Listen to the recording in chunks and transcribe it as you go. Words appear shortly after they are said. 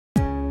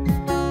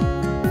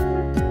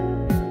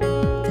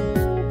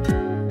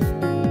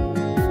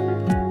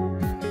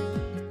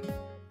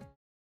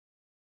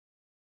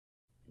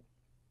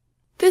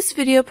This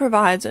video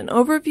provides an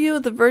overview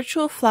of the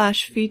Virtual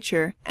Flash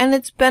feature and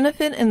its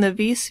benefit in the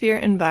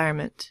vSphere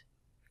environment.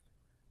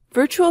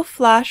 Virtual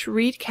Flash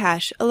Read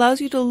Cache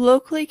allows you to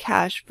locally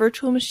cache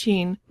virtual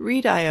machine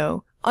read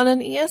I/O on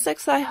an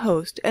ESXi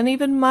host and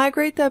even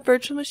migrate that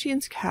virtual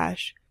machine's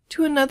cache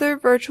to another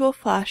Virtual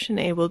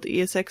Flash-enabled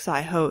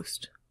ESXi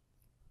host.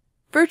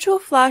 Virtual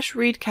Flash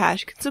Read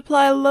Cache can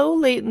supply low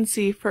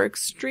latency for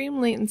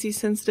extreme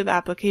latency-sensitive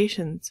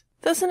applications,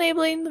 thus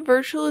enabling the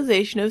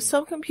virtualization of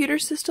some computer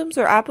systems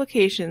or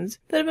applications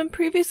that have been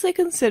previously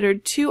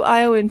considered too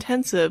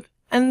I/O-intensive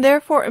and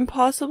therefore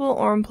impossible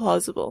or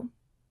implausible.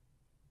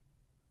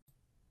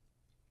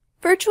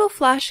 Virtual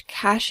Flash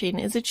caching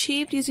is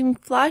achieved using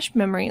flash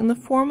memory in the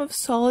form of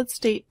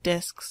solid-state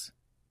disks.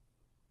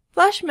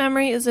 Flash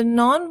memory is a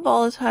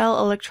non-volatile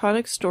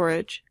electronic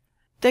storage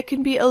that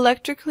can be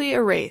electrically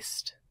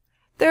erased.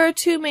 There are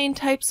two main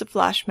types of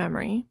flash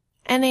memory,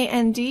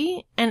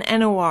 NAND and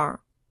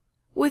NOR,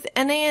 with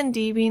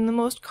NAND being the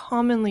most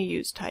commonly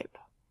used type.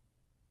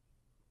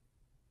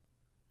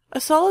 A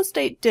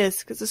solid-state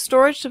disk is a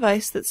storage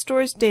device that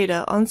stores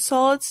data on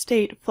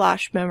solid-state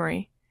flash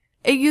memory.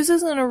 It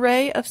uses an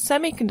array of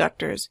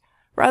semiconductors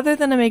rather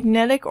than a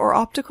magnetic or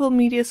optical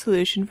media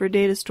solution for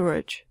data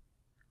storage.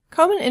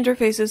 Common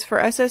interfaces for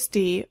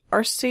SSD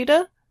are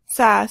SATA,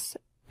 SAS,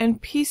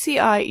 and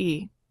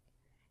PCIe.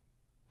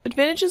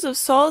 Advantages of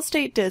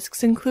solid-state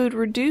disks include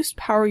reduced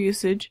power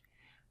usage,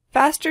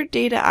 faster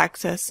data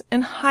access,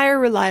 and higher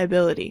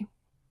reliability.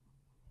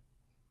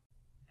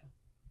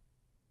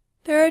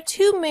 There are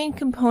two main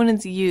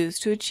components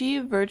used to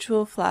achieve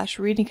Virtual Flash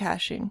reading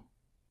caching.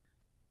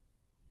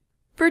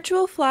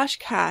 Virtual Flash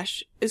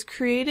Cache is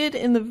created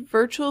in the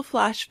Virtual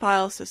Flash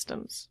file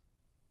systems.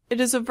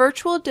 It is a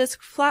virtual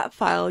disk flat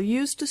file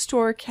used to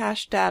store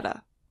cache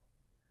data.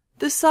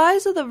 The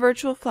size of the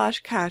Virtual Flash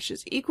cache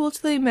is equal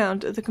to the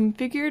amount of the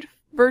configured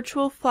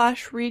Virtual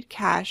Flash read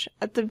cache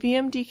at the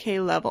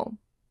VMDK level.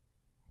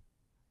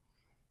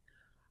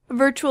 A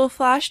Virtual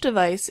Flash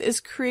device is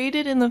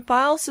created in the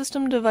File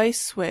System Device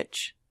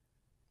switch.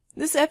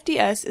 This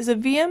FDS is a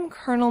VM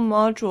kernel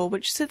module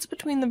which sits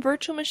between the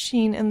virtual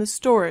machine and the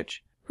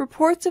storage,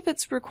 reports if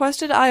its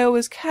requested I/O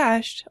is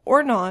cached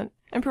or not,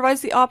 and provides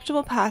the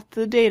optimal path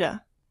to the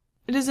data.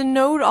 It is a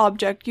node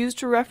object used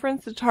to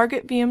reference the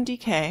target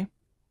VMDK.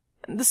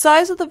 The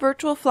size of the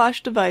Virtual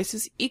Flash device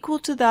is equal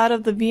to that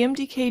of the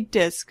VMDK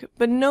disk,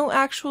 but no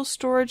actual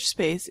storage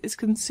space is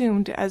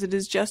consumed as it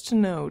is just a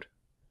node.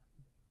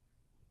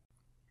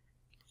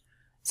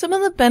 Some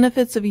of the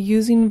benefits of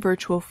using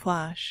Virtual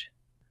Flash.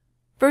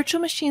 Virtual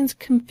machines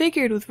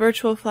configured with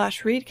Virtual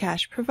Flash Read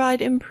Cache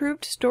provide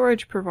improved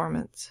storage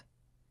performance.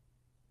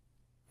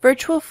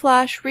 Virtual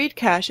Flash Read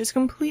Cache is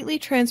completely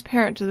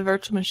transparent to the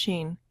virtual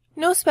machine.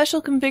 No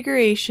special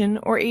configuration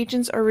or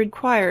agents are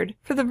required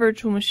for the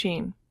virtual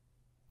machine.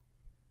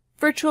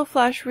 Virtual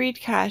Flash Read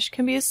Cache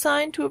can be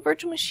assigned to a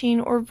virtual machine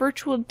or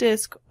virtual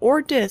disk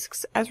or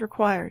disks as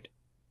required.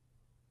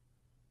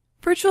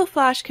 Virtual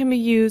Flash can be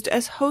used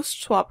as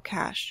host swap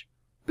cache,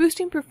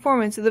 boosting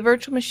performance of the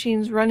virtual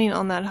machines running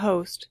on that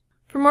host.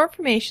 For more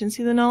information,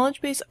 see the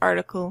knowledge base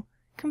article,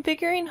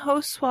 Configuring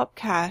Host Swap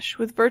Cache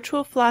with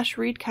Virtual Flash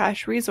Read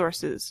Cache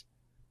Resources.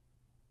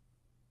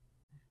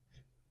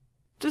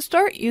 To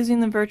start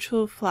using the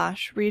Virtual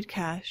Flash Read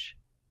Cache,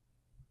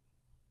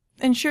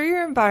 ensure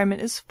your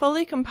environment is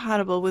fully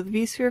compatible with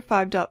vSphere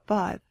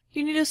 5.5.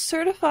 You need a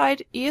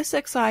certified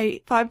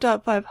ESXi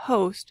 5.5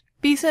 host,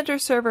 vCenter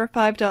Server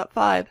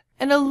 5.5,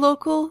 and a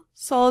local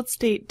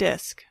solid-state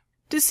disk.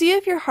 To see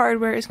if your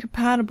hardware is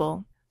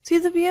compatible, see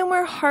the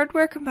VMware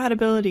Hardware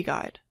Compatibility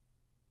Guide.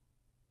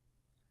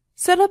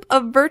 Set up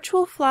a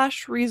Virtual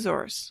Flash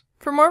resource.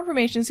 For more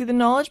information, see the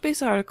knowledge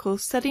base article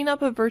Setting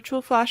up a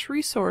Virtual Flash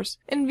Resource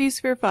in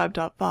vSphere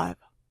 5.5.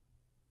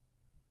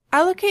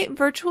 Allocate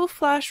Virtual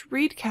Flash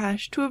Read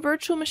Cache to a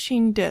virtual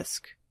machine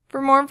disk.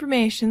 For more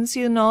information,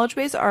 see the knowledge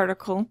base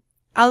article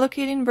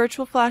Allocating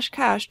Virtual Flash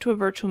Cache to a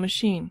Virtual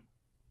Machine.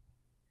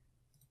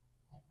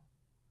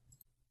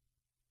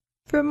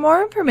 For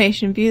more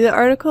information, view the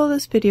article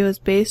this video is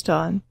based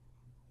on,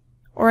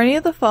 or any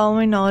of the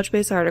following knowledge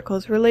base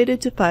articles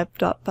related to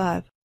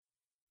 5.5.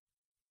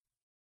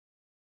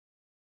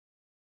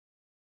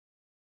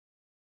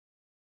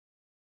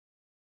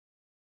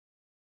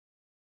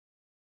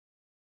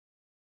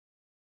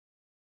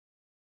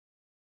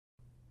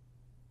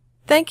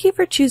 Thank you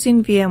for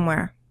choosing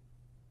VMware.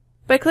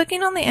 By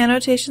clicking on the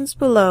annotations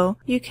below,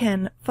 you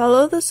can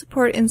follow the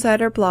Support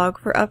Insider blog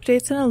for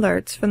updates and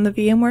alerts from the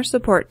VMware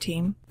support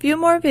team, view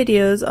more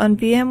videos on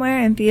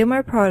VMware and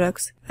VMware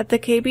products at the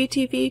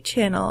KBTV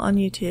channel on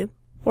YouTube,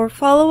 or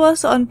follow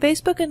us on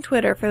Facebook and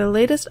Twitter for the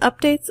latest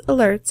updates,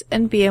 alerts,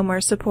 and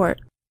VMware support.